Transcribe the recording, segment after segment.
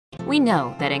We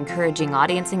know that encouraging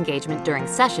audience engagement during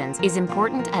sessions is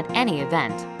important at any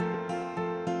event,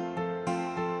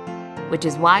 which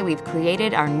is why we've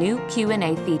created our new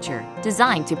Q&A feature,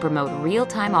 designed to promote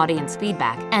real-time audience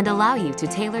feedback and allow you to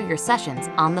tailor your sessions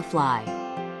on the fly.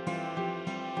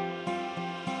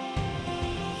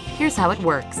 Here's how it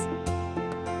works.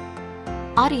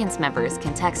 Audience members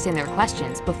can text in their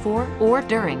questions before or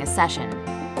during a session.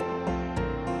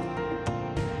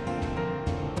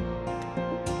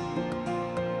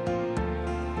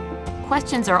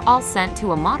 Questions are all sent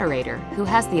to a moderator who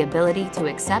has the ability to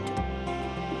accept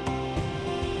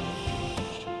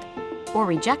or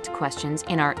reject questions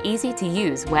in our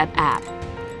easy-to-use web app.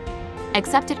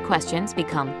 Accepted questions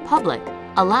become public,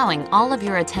 allowing all of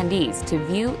your attendees to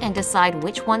view and decide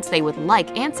which ones they would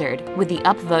like answered with the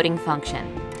upvoting function.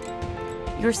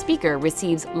 Your speaker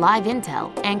receives live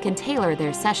intel and can tailor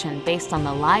their session based on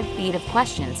the live feed of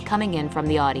questions coming in from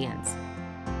the audience.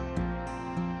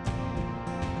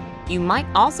 You might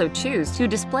also choose to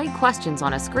display questions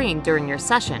on a screen during your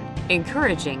session,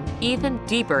 encouraging even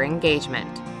deeper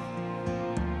engagement.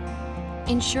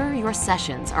 Ensure your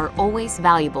sessions are always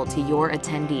valuable to your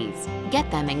attendees.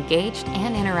 Get them engaged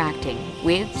and interacting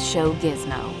with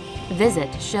ShowGizmo. Visit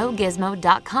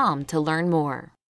ShowGizmo.com to learn more.